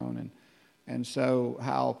And so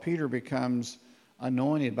how Peter becomes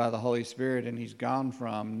anointed by the Holy Spirit, and he's gone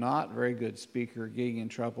from not very good speaker, getting in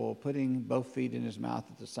trouble, putting both feet in his mouth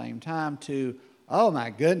at the same time, to, oh my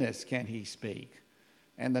goodness, can he speak?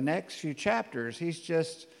 And the next few chapters, he's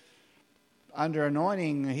just under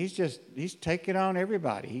anointing. He's taking on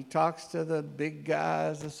everybody. He talks to the big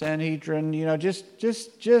guys, the Sanhedrin,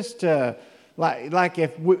 like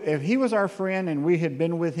if he was our friend and we had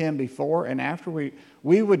been with him before and after,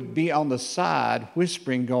 we would be on the side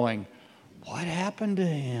whispering, going, what happened to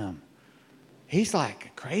him? He's like a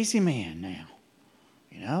crazy man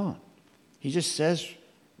now. He just says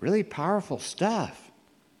really powerful stuff.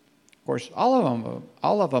 Of course, all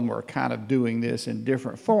of them were kind of doing this in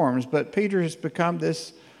different forms, but Peter has become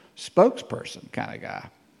this spokesperson kind of guy.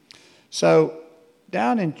 So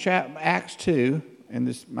down in Acts 2, in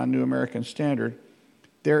this my New American Standard,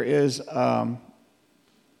 there is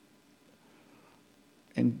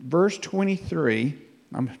in verse 23.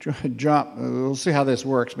 I'm trying to jump. We'll see how this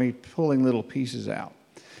works. Me pulling little pieces out.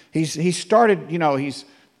 He's just started.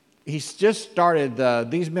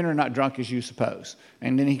 These men are not drunk as you suppose.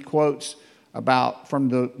 And then he quotes about from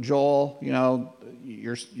the Joel.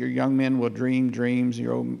 Your young men will dream dreams.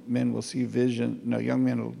 Your old men will see vision. No, young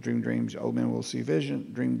men will dream dreams. Old men will see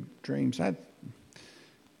vision. Dream dreams. Young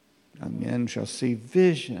men shall see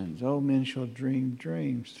visions. Old men shall dream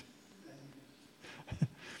dreams.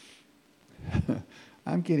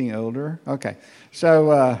 I'm getting older. Okay.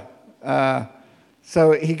 So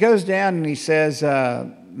he goes down and he says,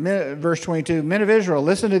 verse 22, men of Israel,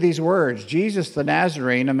 listen to these words. Jesus the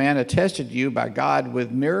Nazarene, a man attested to you by God with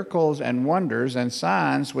miracles and wonders and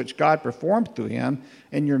signs which God performed through him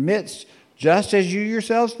in your midst, just as you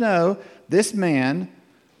yourselves know, this man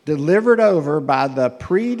delivered over by the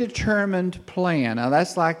predetermined plan. Now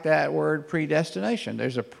that's like that word predestination.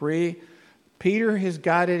 There's Peter has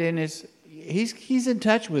got it in his... He's in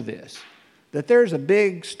touch with this, that there's a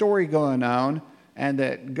big story going on, and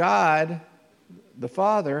that God, the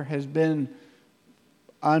Father, has been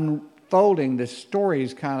unfolding this story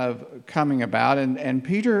is kind of coming about, and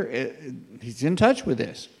Peter, he's in touch with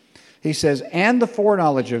this. He says, and the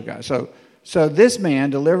foreknowledge of God. So this man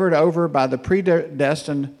delivered over by the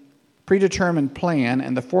predetermined plan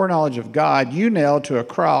and the foreknowledge of God, you nailed to a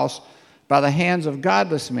cross by the hands of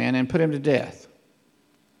godless men and put him to death.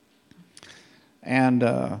 And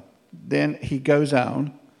then he goes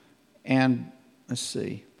on, and let's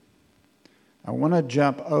see. I want to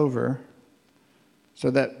jump over so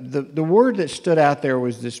that the word that stood out there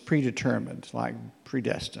was this predetermined, like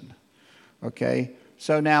predestined. Okay?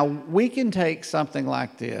 So now we can take something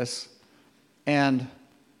like this and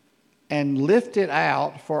lift it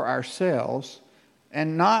out for ourselves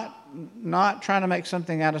and not trying to make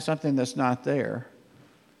something out of something that's not there.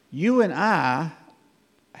 You and I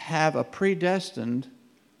have a predestined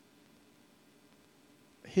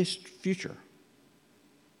future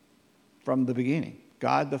from the beginning.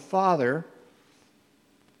 God the Father,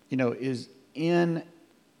 is in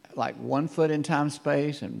like 1 foot in time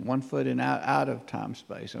space and 1 foot in out of time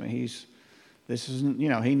space. I mean, he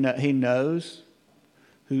knows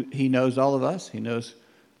he knows all of us. He knows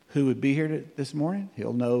who would be here this morning.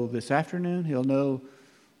 He'll know this afternoon. He'll know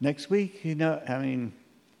next week.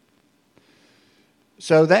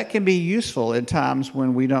 So that can be useful in times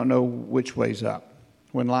when we don't know which way's up,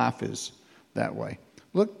 when life is that way.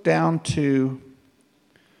 Look down to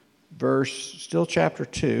chapter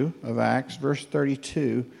 2 of Acts, verse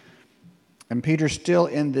 32. And Peter's still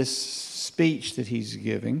in this speech that he's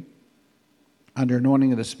giving under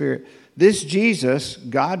anointing of the Spirit. This Jesus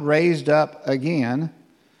God raised up again,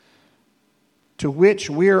 to which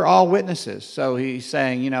we are all witnesses. So he's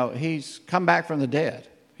saying, he's come back from the dead.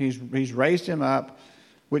 He's raised him up,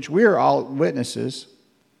 which we are all witnesses.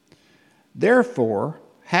 Therefore,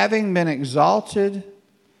 having been exalted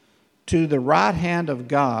to the right hand of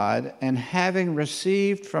God, and having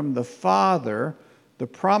received from the Father the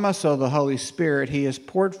promise of the Holy Spirit, he has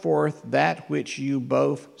poured forth that which you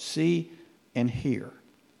both see and hear.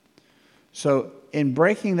 So in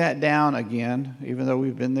breaking that down again, even though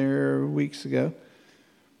we've been there weeks ago,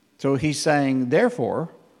 so he's saying, therefore,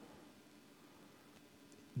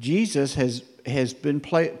 Jesus has been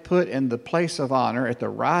put in the place of honor at the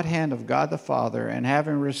right hand of God the Father, and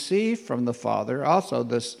having received from the Father also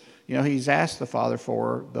this, he's asked the Father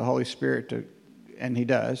for the Holy Spirit and he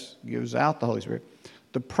gives out the Holy Spirit.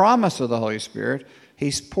 The promise of the Holy Spirit,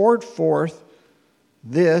 he's poured forth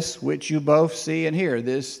this which you both see and hear,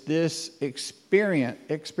 this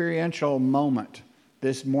experiential moment,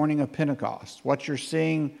 this morning of Pentecost. What you're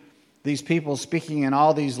seeing, these people speaking in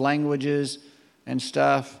all these languages and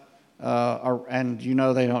stuff, and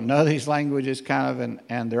they don't know these languages kind of,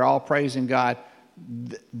 and they're all praising God.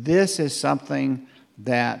 This is something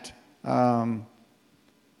that God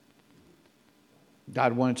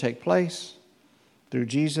wanted to take place through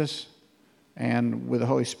Jesus and with the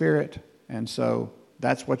Holy Spirit, and so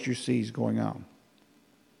that's what you see is going on.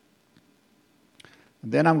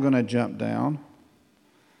 And then I'm going to jump down.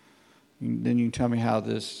 Then you can tell me how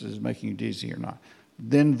this is making you dizzy or not.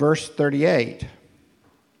 Then verse 38.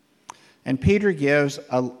 And Peter gives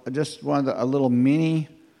a little mini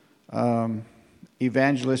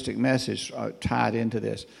evangelistic message tied into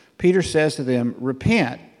this. Peter says to them,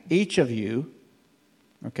 repent, each of you,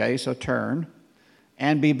 okay, so turn,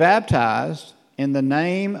 and be baptized in the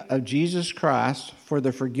name of Jesus Christ for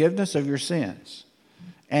the forgiveness of your sins,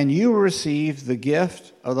 and you will receive the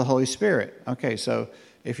gift of the Holy Spirit. Okay, so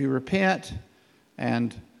if you repent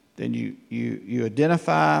and then you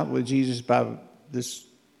identify with Jesus by this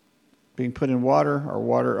being put in water or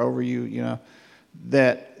water over you,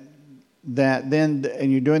 that then,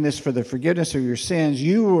 and you're doing this for the forgiveness of your sins,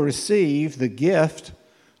 you will receive the gift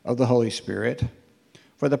of the Holy Spirit.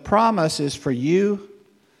 For the promise is for you,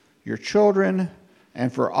 your children,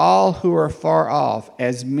 and for all who are far off,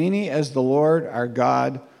 as many as the Lord our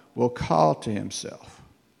God will call to himself.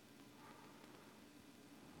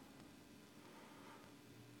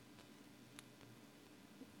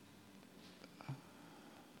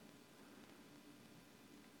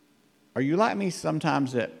 Are you like me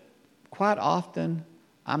sometimes that quite often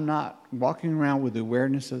I'm not walking around with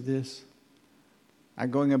awareness of this?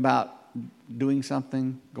 I'm going about doing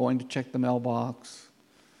something, going to check the mailbox,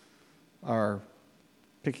 or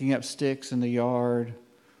picking up sticks in the yard,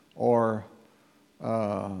 or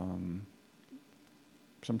sometimes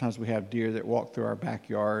we have deer that walk through our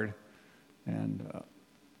backyard, and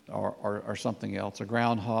or something else, a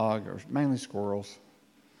groundhog, or mainly squirrels.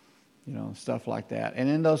 Stuff like that. And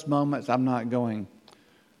in those moments, I'm not going,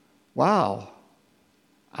 wow,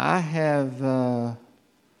 I have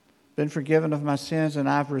been forgiven of my sins and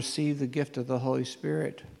I've received the gift of the Holy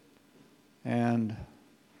Spirit. And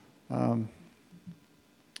God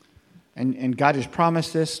has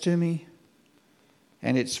promised this to me.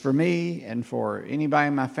 And it's for me and for anybody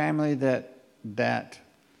in my family that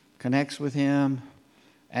connects with him.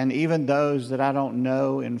 And even those that I don't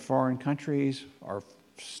know in foreign countries or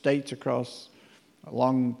states across a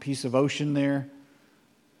long piece of ocean there.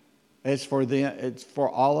 It's for them. It's for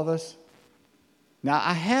all of us. Now,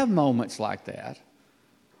 I have moments like that.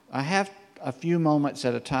 I have a few moments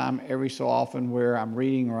at a time every so often where I'm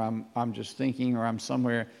reading or I'm just thinking or I'm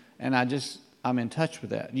somewhere and I'm in touch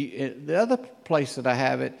with that. The other place that I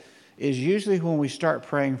have it is usually when we start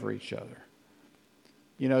praying for each other.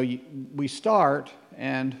 We start,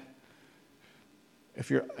 and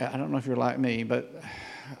I don't know if you're like me, but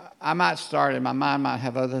I might start and my mind might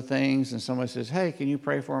have other things, and someone says, hey, can you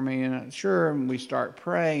pray for me? And sure, and we start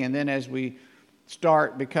praying, and then as we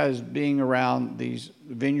start, because being around these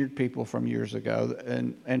vineyard people from years ago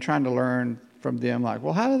and trying to learn from them, like,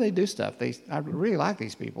 well, how do they do stuff? I really like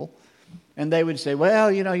these people. And they would say,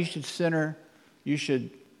 well, you should center, you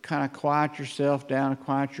should kind of quiet yourself down,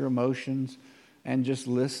 quiet your emotions, and just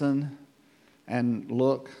listen and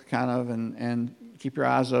look kind of, and keep your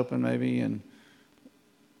eyes open maybe,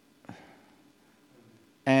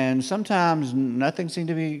 and sometimes nothing seemed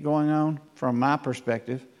to be going on from my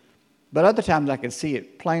perspective. But other times I could see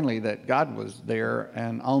it plainly that God was there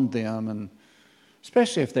and on them, and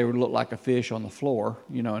especially if they would look like a fish on the floor,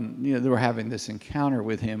 and they were having this encounter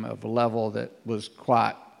with him of a level that was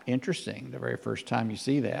quite interesting. The very first time you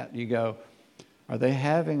see that, you go, are they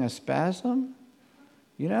having a spasm?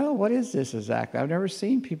 What is this exactly? I've never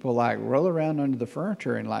seen people like roll around under the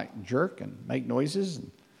furniture and like jerk and make noises.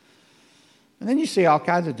 And then you see all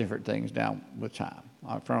kinds of different things down with time,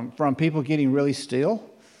 from people getting really still.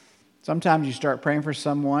 Sometimes you start praying for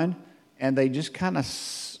someone, and they just kind of,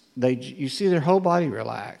 you see their whole body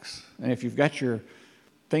relax. And if you've got your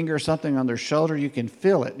finger or something on their shoulder, you can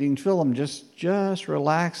feel it. You can feel them just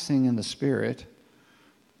relaxing in the spirit.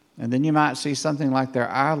 And then you might see something like their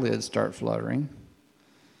eyelids start fluttering.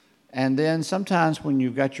 And then sometimes when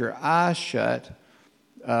you've got your eyes shut,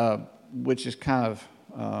 which is kind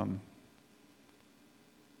of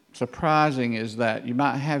surprising, is that you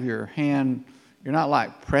might have your hand, you're not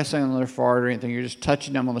like pressing on their forehead or anything, you're just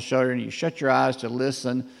touching them on the shoulder, and you shut your eyes to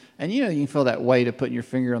listen, and you can feel that weight of putting your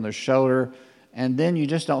finger on their shoulder, and then you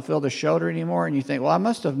just don't feel the shoulder anymore, and you think, well, I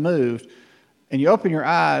must have moved, and you open your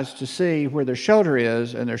eyes to see where their shoulder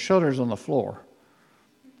is, and their shoulder's on the floor,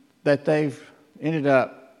 that they've ended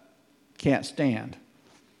up can't stand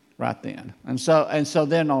right then. And so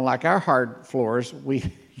then on like our hard floors,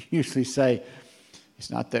 usually say it's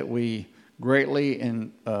not that we greatly,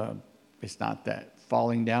 and it's not that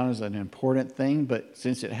falling down is an important thing, but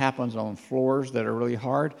since it happens on floors that are really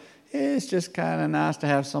hard, it's just kind of nice to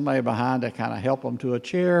have somebody behind to kind of help them to a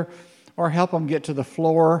chair or help them get to the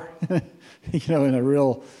floor, in a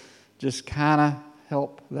real, just kind of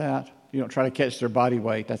help that. You don't try to catch their body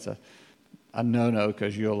weight. That's a no-no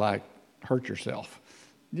because you'll hurt yourself.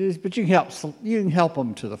 But you can help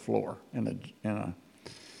them to the floor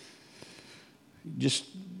just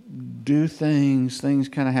do things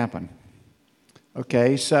kind of happen.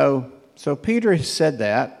 Okay, so Peter has said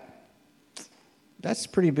that. That's a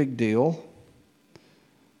pretty big deal.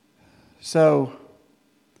 So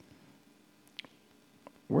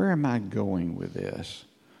where am I going with this?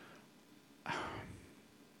 I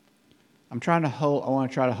want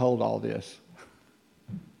to try to hold all this.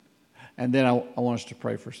 And then I want us to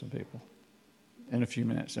pray for some people in a few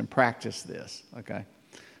minutes and practice this, okay?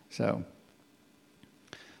 So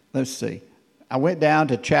let's see. I went down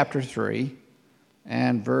to chapter 3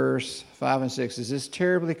 and verse 5 and 6. Is this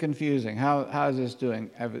terribly confusing? How is this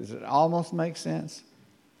doing? Does it almost make sense?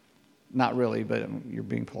 Not really, but you're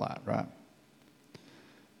being polite, right?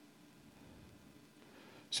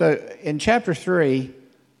 So in chapter 3,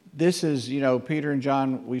 this is, Peter and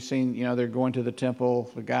John, we've seen, they're going to the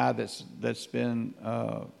temple. The guy that's been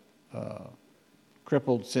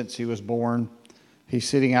crippled since he was born, he's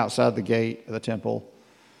sitting outside the gate of the temple.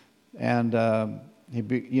 And,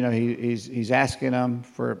 he's asking them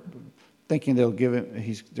for, thinking they'll give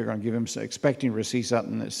him, they're going to give him, expecting to receive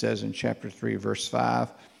something that says in chapter 3, verse 5.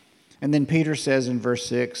 And then Peter says in verse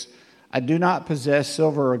 6, I do not possess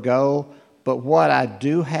silver or gold, but what I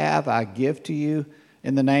do have I give to you.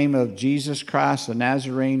 In the name of Jesus Christ, the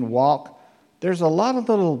Nazarene, walk. There's a lot of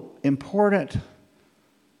little important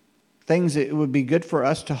things that it would be good for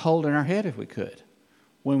us to hold in our head if we could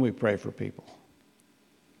when we pray for people.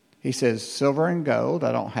 He says, silver and gold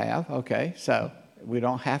I don't have. Okay, so we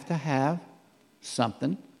don't have to have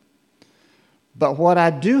something. But what I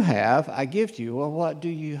do have, I give to you. Well, what do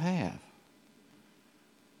you have?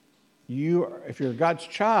 If you're God's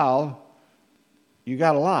child, you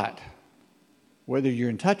got a lot, whether you're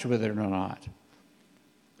in touch with it or not.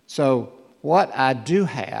 So what I do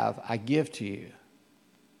have, I give to you.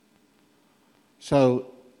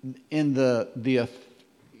 So in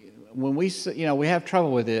when we have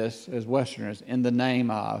trouble with this as Westerners, in the name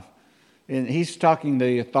of, and he's talking to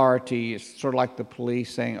the authority. It's sort of like the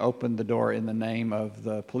police saying, open the door in the name of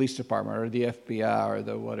the police department or the FBI or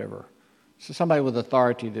the whatever. So somebody with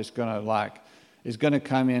authority that's is going to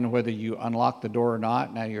come in whether you unlock the door or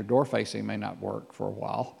not. Now, your door facing may not work for a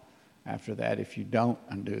while after that if you don't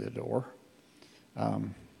undo the door.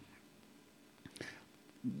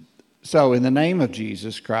 So in the name of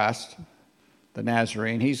Jesus Christ, the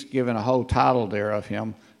Nazarene, he's given a whole title there of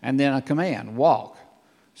him, and then a command, walk.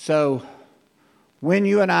 So when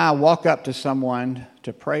you and I walk up to someone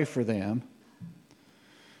to pray for them,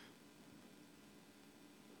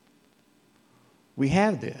 we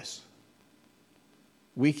have this.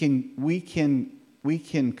 We can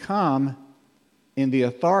come in the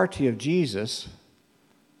authority of Jesus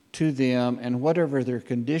to them, and whatever their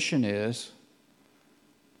condition is,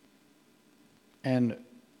 and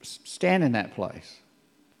stand in that place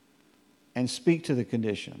and speak to the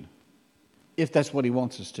condition, if that's what he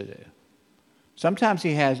wants us to do. Sometimes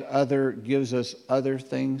he gives us other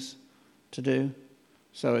things to do.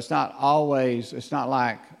 So it's not like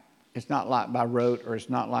by rote, or it's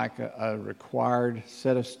not like a required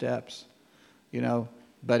set of steps,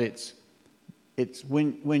 but it's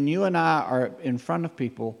when you and I are in front of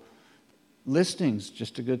people, listening's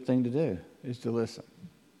just a good thing to do, is to listen.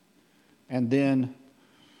 And then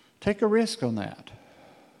take a risk on that.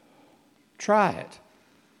 Try it.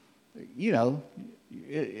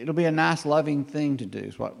 It'll be a nice, loving thing to do,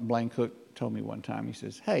 is what Blaine Cook told me one time. He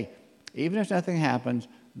says, hey, even if nothing happens,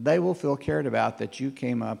 they will feel cared about that you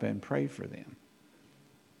came up and prayed for them.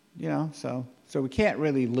 So we can't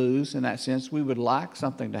really lose in that sense. We would like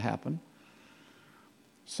something to happen.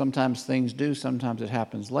 Sometimes things do. Sometimes it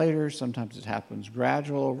happens later. Sometimes it happens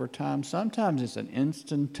gradual over time. Sometimes it's an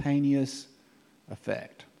instantaneous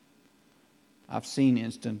effect. I've seen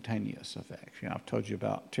instantaneous effects. I've told you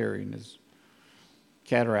about Terry and his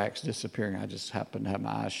cataracts disappearing. I just happened to have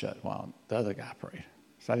my eyes shut while the other guy prayed.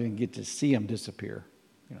 So I didn't get to see him disappear.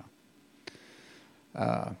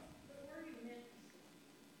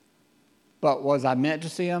 But was I meant to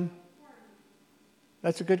see him?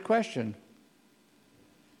 That's a good question.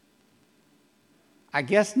 I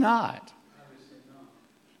guess not.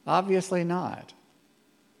 Obviously not.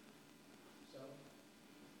 So?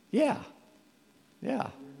 Yeah.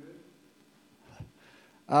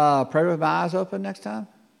 Pray with my eyes open next time,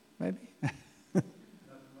 maybe.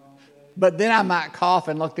 But then I might cough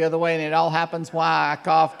and look the other way, and it all happens why I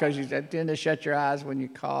cough, because you tend to shut your eyes when you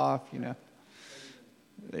cough,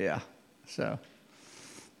 Yeah. So,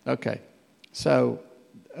 okay. So,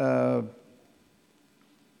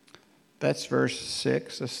 that's verse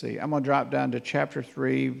 6. Let's see. I'm going to drop down to chapter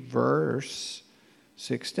 3, verse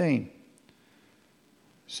 16.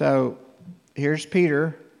 So, here's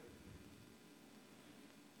Peter.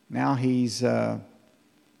 Now he's, they've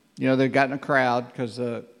gotten a crowd because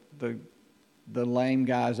the lame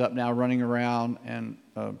guy's up now running around and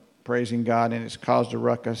praising God, and it's caused a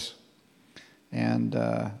ruckus. And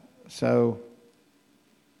so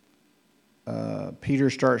Peter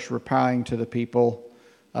starts replying to the people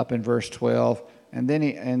up in verse 12, and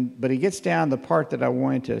then but he gets down the part that I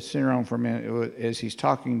wanted to center on for a minute as he's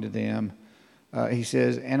talking to them. He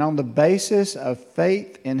says, and on the basis of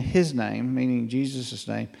faith in his name, meaning Jesus'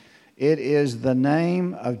 name, it is the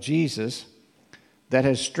name of Jesus that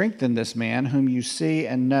has strengthened this man whom you see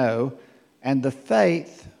and know, and the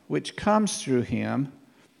faith which comes through him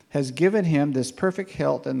has given him this perfect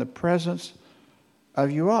health in the presence of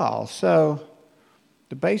you all. So,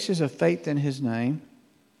 the basis of faith in his name.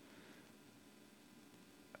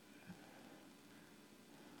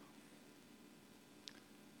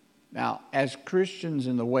 Now, as Christians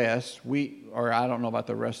in the West, I don't know about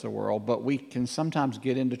the rest of the world, but we can sometimes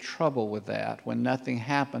get into trouble with that. When nothing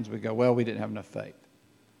happens, we go, well, we didn't have enough faith.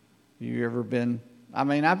 You ever been, I've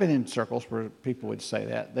been in circles where people would say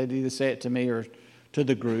that. They'd either say it to me or to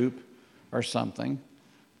the group or something.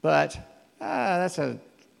 But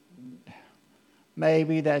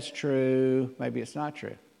maybe that's true. Maybe it's not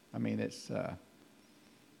true. It's,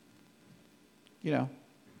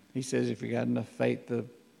 he says if you got enough faith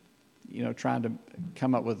trying to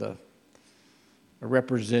come up with a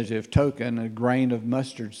representative token, a grain of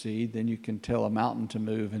mustard seed, then you can tell a mountain to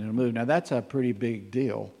move and it'll move. Now, that's a pretty big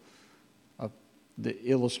deal, of the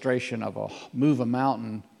illustration of move a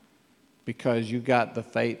mountain, because you got the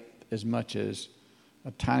faith as much as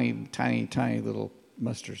a tiny, tiny, tiny little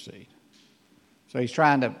mustard seed. So he's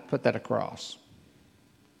trying to put that across.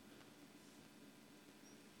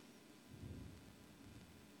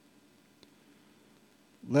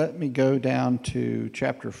 Let me go down to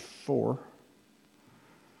chapter 4,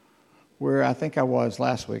 where I think I was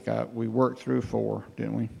last week. We worked through 4,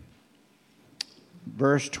 didn't we?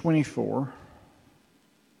 Verse 24.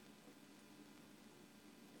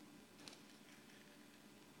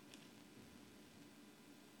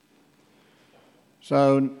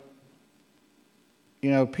 So,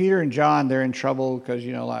 Peter and John, they're in trouble because,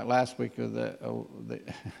 like last week,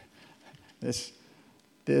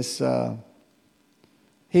 this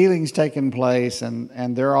healing's taking place,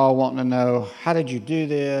 and they're all wanting to know, how did you do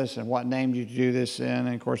this, and what name did you do this in?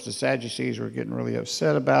 And, of course, the Sadducees were getting really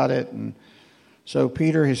upset about it. And so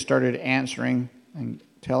Peter has started answering and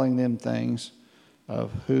telling them things of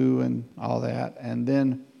who and all that. And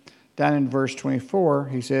then down in verse 24,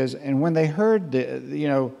 he says, and when they heard,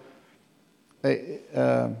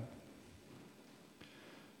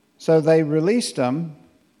 so they released them.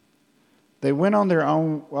 They went on their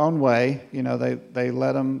own way. They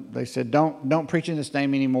let them. They said, "Don't preach in this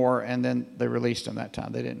name anymore." And then they released them that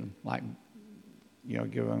time. They didn't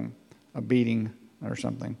give them a beating or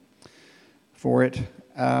something for it.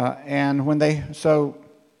 And when they'd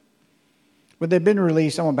been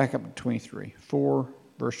released, I'm going back up to 23, 4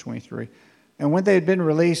 verse 23. And when they had been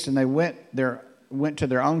released, and they went to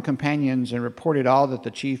their own companions and reported all that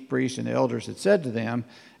the chief priests and the elders had said to them.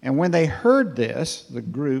 And when they heard this, the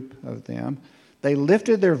group of them, they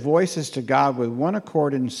lifted their voices to God with one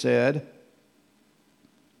accord and said,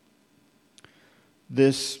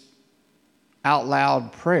 this out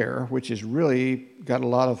loud prayer, which has really got a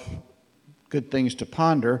lot of good things to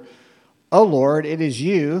ponder. O Lord, it is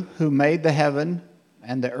you who made the heaven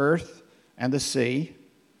and the earth and the sea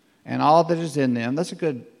and all that is in them. That's a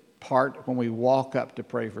good part when we walk up to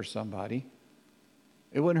pray for somebody.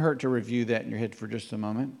 It wouldn't hurt to review that in your head for just a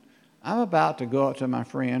moment. I'm about to go out to my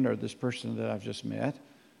friend or this person that I've just met,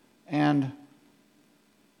 and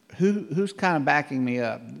who's kind of backing me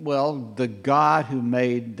up? Well, the God who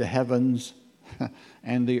made the heavens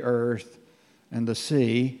and the earth and the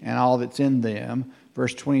sea and all that's in them.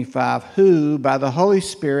 Verse 25, who by the Holy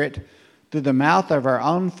Spirit through the mouth of our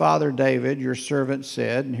own father David, your servant,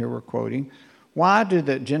 said, and here we're quoting, why do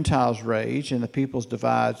the Gentiles rage and the peoples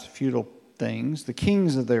devise futile things? The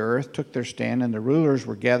kings of the earth took their stand, and the rulers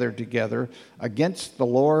were gathered together against the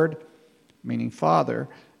Lord, meaning Father,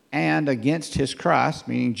 and against his Christ,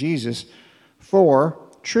 meaning Jesus. For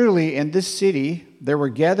truly in this city there were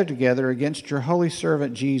gathered together against your holy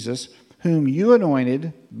servant Jesus, whom you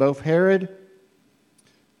anointed, both Herod.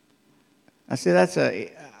 I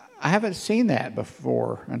haven't seen that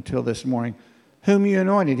before until this morning. Whom you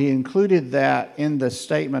anointed. He included that in the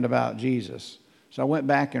statement about Jesus. So I went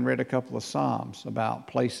back and read a couple of Psalms about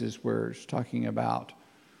places where it's talking about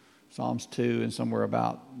Psalms 2 and somewhere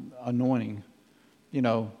about anointing.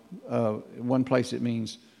 One place it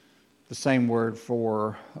means the same word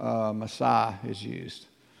for Messiah is used.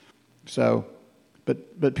 So,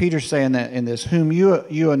 but Peter's saying that in this, whom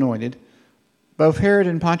you anointed, both Herod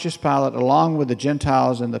and Pontius Pilate, along with the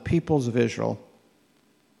Gentiles and the peoples of Israel.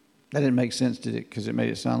 That didn't make sense, did it? Because it made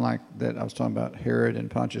it sound like that I was talking about Herod and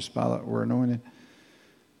Pontius Pilate were anointed.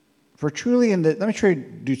 Let me try to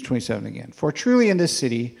do 27 again. For truly in this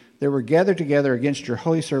city there were gathered together against your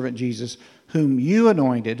holy servant Jesus, whom you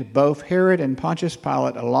anointed, both Herod and Pontius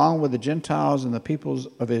Pilate, along with the Gentiles and the peoples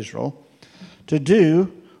of Israel, to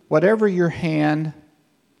do whatever your hand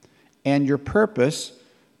and your purpose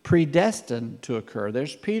predestined to occur.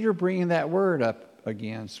 There's Peter bringing that word up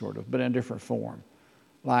again, sort of, but in a different form.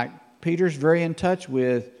 Like Peter's very in touch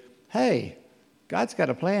with, hey, God's got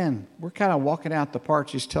a plan. We're kind of walking out the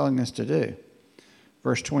parts he's telling us to do.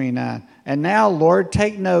 Verse 29, and now, Lord,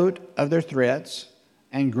 take note of their threats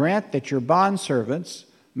and grant that your bondservants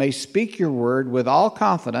may speak your word with all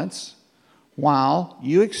confidence while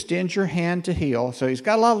you extend your hand to heal. So he's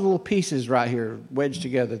got a lot of little pieces right here wedged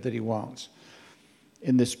together that he wants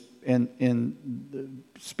in this, in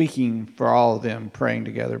speaking for all of them, praying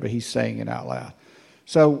together, but he's saying it out loud.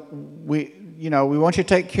 So we want you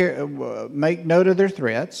to make note of their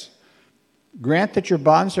threats. Grant that your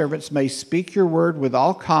bondservants may speak your word with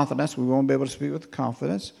all confidence. We won't be able to speak with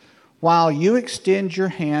confidence. While you extend your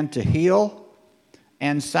hand to heal,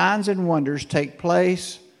 and signs and wonders take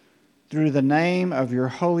place through the name of your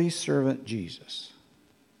holy servant Jesus.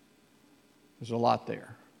 There's a lot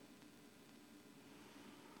there.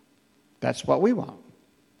 That's what we want.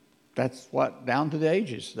 That's what, down to the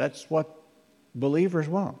ages, that's what believers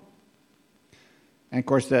want. And of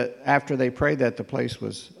course, that after they prayed that, the place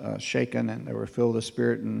was shaken and they were filled with the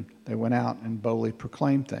Spirit, and they went out and boldly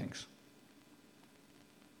proclaimed things.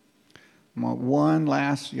 One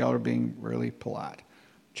last, y'all are being really polite.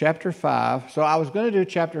 Chapter 5. So I was going to do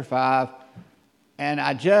chapter 5, and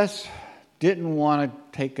I just didn't want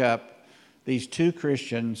to take up these two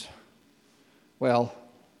Christians. Well,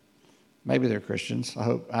 maybe they're Christians.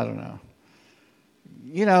 I don't know.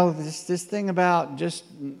 This thing about just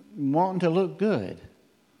wanting to look good.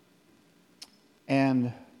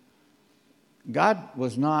 And God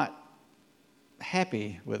was not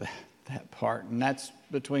happy with that part. And that's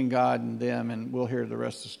between God and them, and we'll hear the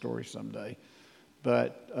rest of the story someday.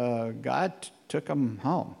 But God took them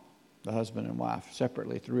home, the husband and wife,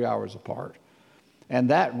 separately, 3 hours apart. And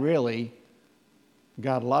that really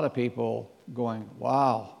got a lot of people going,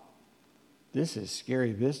 wow, this is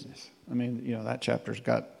scary business. I mean, that chapter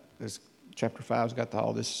 5's got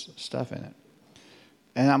all this stuff in it.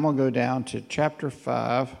 And I'm going to go down to chapter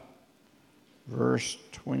 5, verse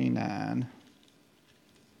 29.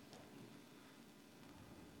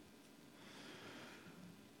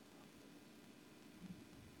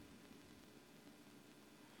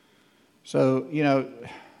 So,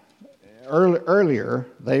 earlier,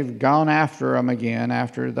 they've gone after him again.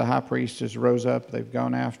 After the high priest has rose up, they've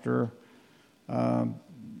gone after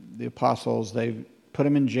the apostles. They've put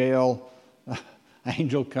them in jail. An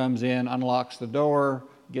angel comes in, unlocks the door,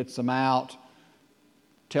 gets them out,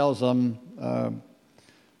 tells them,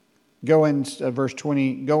 verse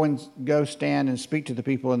 20, go stand and speak to the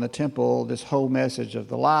people in the temple this whole message of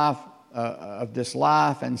the life, of this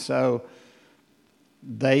life. And so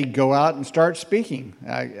they go out and start speaking.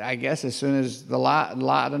 I guess as soon as the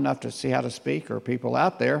light enough to see how to speak, or people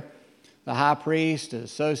out there, the high priest, the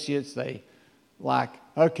associates, they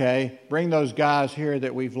okay, bring those guys here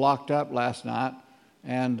that we've locked up last night.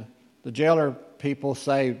 And the jailer people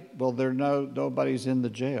say, well, nobody's in the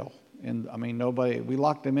jail. And nobody, we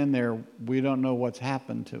locked them in there. We don't know what's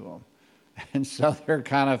happened to them. And so they're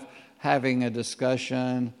kind of having a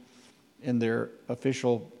discussion in their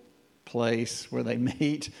official place where they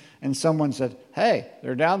meet. And someone said, hey,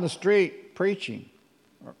 they're down the street preaching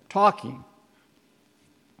or talking.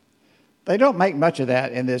 They don't make much of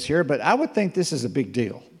that in this here, but I would think this is a big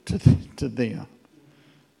deal to them.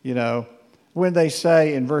 When they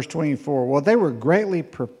say in verse 24, well, they were greatly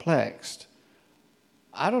perplexed.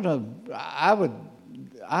 I don't know.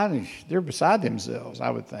 They're beside themselves,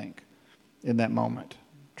 I would think, in that moment,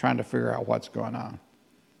 trying to figure out what's going on.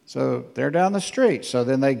 So they're down the street. So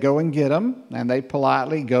then they go and get them, and they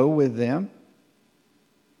politely go with them.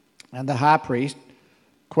 And the high priest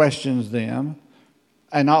questions them,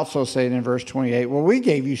 and also saying in verse 28, well, we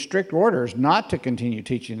gave you strict orders not to continue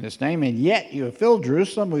teaching in this name, and yet you have filled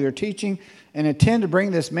Jerusalem with your teaching and intend to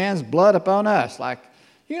bring this man's blood upon us. Like,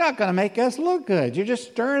 you're not going to make us look good. You're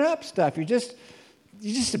just stirring up stuff. You're just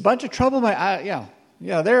a bunch of troublemakers.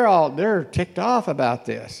 They're ticked off about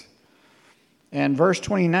this. And verse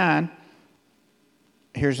 29,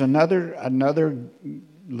 here's another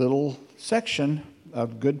little section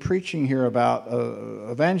of good preaching here about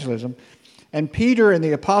evangelism. And Peter and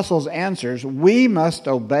the apostles answers, we must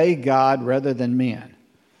obey God rather than men.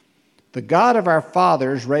 The God of our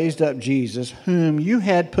fathers raised up Jesus, whom you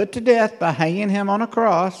had put to death by hanging him on a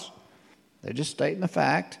cross. They're just stating the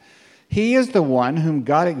fact. He is the one whom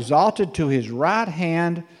God exalted to his right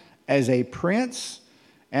hand as a prince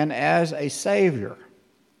and as a savior,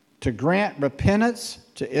 to grant repentance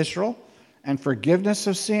to Israel and forgiveness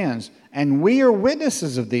of sins. And we are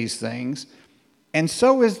witnesses of these things, and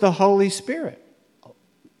so is the Holy Spirit.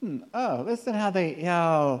 Oh, listen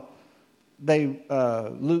how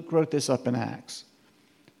Luke wrote this up in Acts.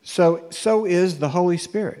 So is the Holy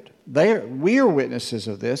Spirit. We are witnesses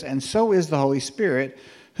of this, and so is the Holy Spirit,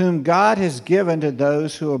 whom God has given to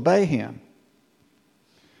those who obey him.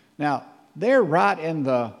 Now, they're right in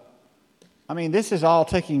this is all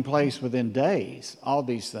taking place within days, all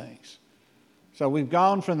these things. So we've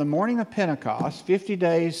gone from the morning of Pentecost, 50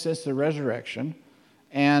 days since the resurrection,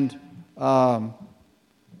 and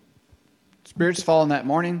spirits fall in that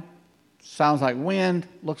morning. Sounds like wind,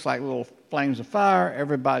 looks like little flames of fire.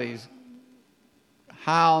 Everybody's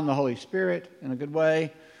high on the Holy Spirit in a good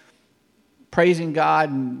way, praising God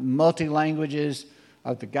in multi-languages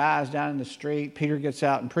of the guys down in the street. Peter gets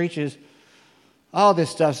out and preaches. All this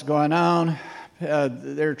stuff's going on.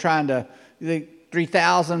 They're trying to,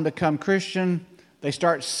 3,000 become Christian. They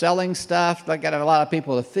start selling stuff. They got a lot of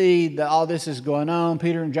people to feed. All this is going on.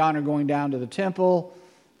 Peter and John are going down to the temple.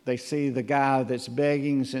 They see the guy that's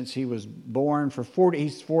begging since he was born for 40.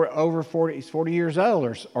 He's 40 years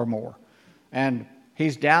old or more. And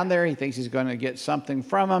he's down there. He thinks he's going to get something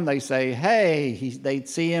from him. They say, hey, they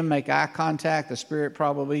see him, make eye contact. The Spirit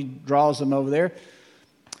probably draws them over there.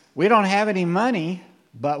 We don't have any money,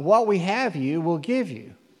 but what we have you will give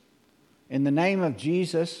you. In the name of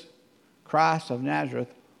Jesus Christ of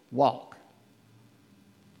Nazareth, walk.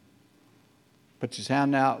 Puts his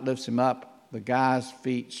hand out, lifts him up. The guy's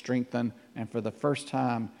feet strengthen, and for the first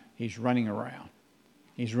time, he's running around.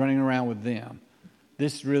 He's running around with them.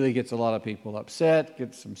 This really gets a lot of people upset,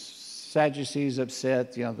 gets some Sadducees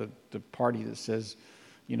upset, the party that says,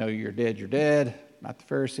 you're dead. Not the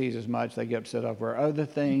Pharisees as much. They get upset over other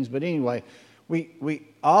things. But anyway, we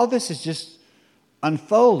all this is just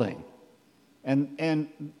unfolding. And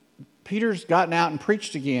Peter's gotten out and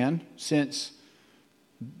preached again since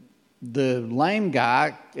the lame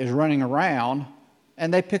guy is running around,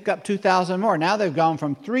 and they pick up 2,000 more. Now they've gone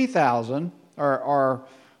from 3,000, or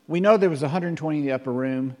we know there was 120 in the upper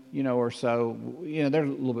room, or so. They're a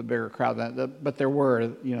little bit bigger crowd than that, but there were,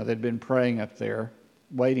 they'd been praying up there,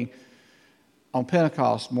 waiting on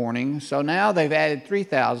Pentecost morning. So now they've added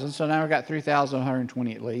 3,000. So now we've got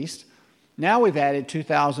 3,120 at least. Now we've added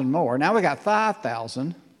 2,000 more. Now we've got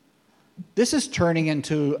 5,000. This is turning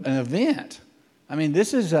into an event.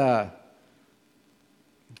 This is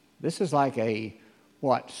like a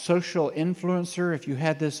social influencer. If you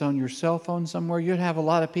had this on your cell phone somewhere, you'd have a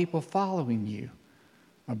lot of people following you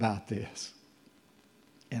about this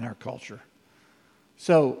in our culture.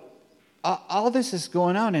 So all this is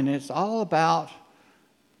going on, and it's all about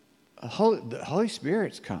the Holy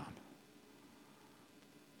Spirit's come.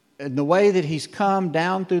 And the way that he's come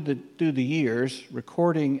down through the years,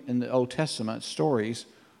 recording in the Old Testament stories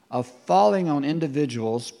of falling on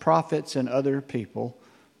individuals, prophets and other people.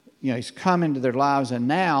 He's come into their lives, and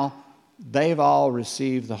now they've all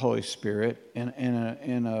received the Holy Spirit in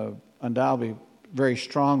a undoubtedly very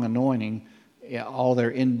strong anointing.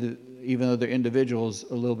 Even though they're individuals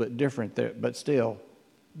a little bit different, but still,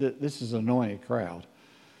 this is an anointed crowd.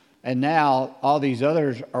 And now all these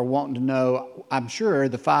others are wanting to know, I'm sure,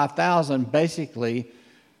 the 5,000 basically,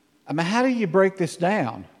 how do you break this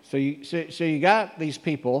down? So you got these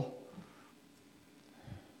people,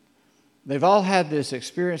 they've all had this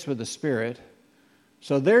experience with the Spirit,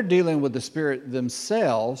 so they're dealing with the Spirit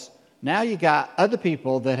themselves. Now you got other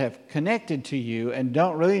people that have connected to you and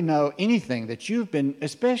don't really know anything that you've been,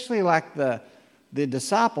 especially like the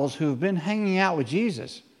disciples who've been hanging out with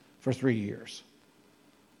Jesus for 3 years.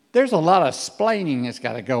 There's a lot of splaining that's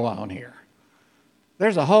got to go on here.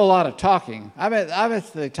 There's a whole lot of talking. I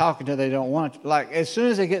bet they talk until they don't want to. Like as soon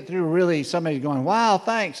as they get through, really somebody's going, "Wow,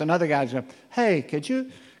 thanks." Another guy's going, "Hey, could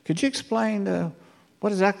could you explain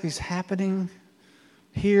what exactly is happening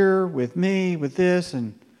here with me, with this?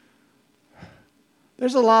 And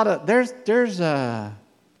there's a lot of, it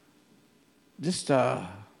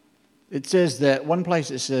says that, one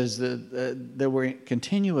place it says that there were in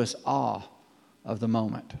continuous awe of the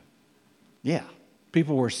moment. Yeah,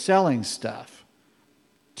 people were selling stuff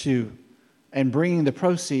and bringing the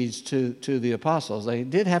proceeds to the apostles. They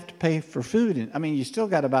did have to pay for food. You still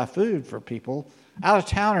got to buy food for people.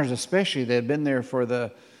 Out-of-towners especially, they had been there for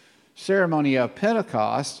the ceremony of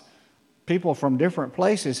Pentecost. People from different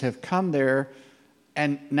places have come there.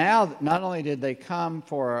 And now, not only did they come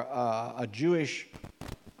for a Jewish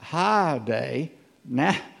high day,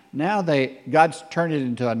 now God's turned it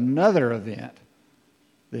into another event,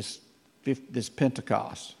 this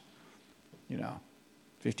Pentecost,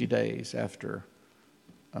 50 days after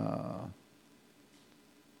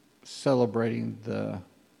celebrating the,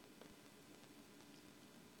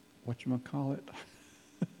 whatchamacallit?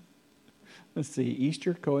 Let's see,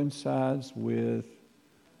 Easter coincides with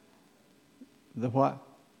the what?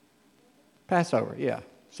 Passover, yeah.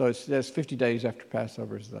 So that's 50 days after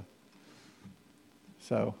Passover is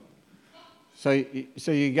So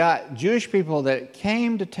you got Jewish people that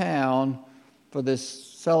came to town for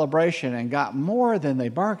this celebration and got more than they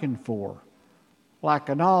bargained for, like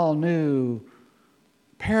an all-new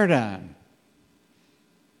paradigm.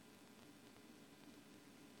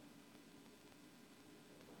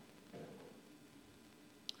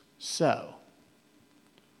 So,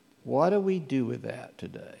 what do we do with that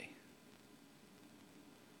today?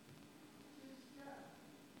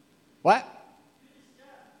 What?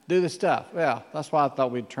 Do the stuff. Well, that's why I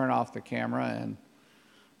thought we'd turn off the camera, and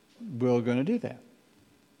we're going to do that.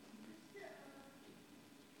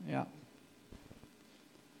 Yeah.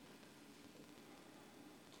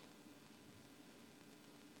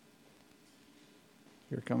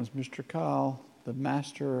 Here comes Mr. Kyle, the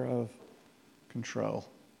master of control.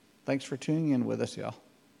 Thanks for tuning in with us, y'all.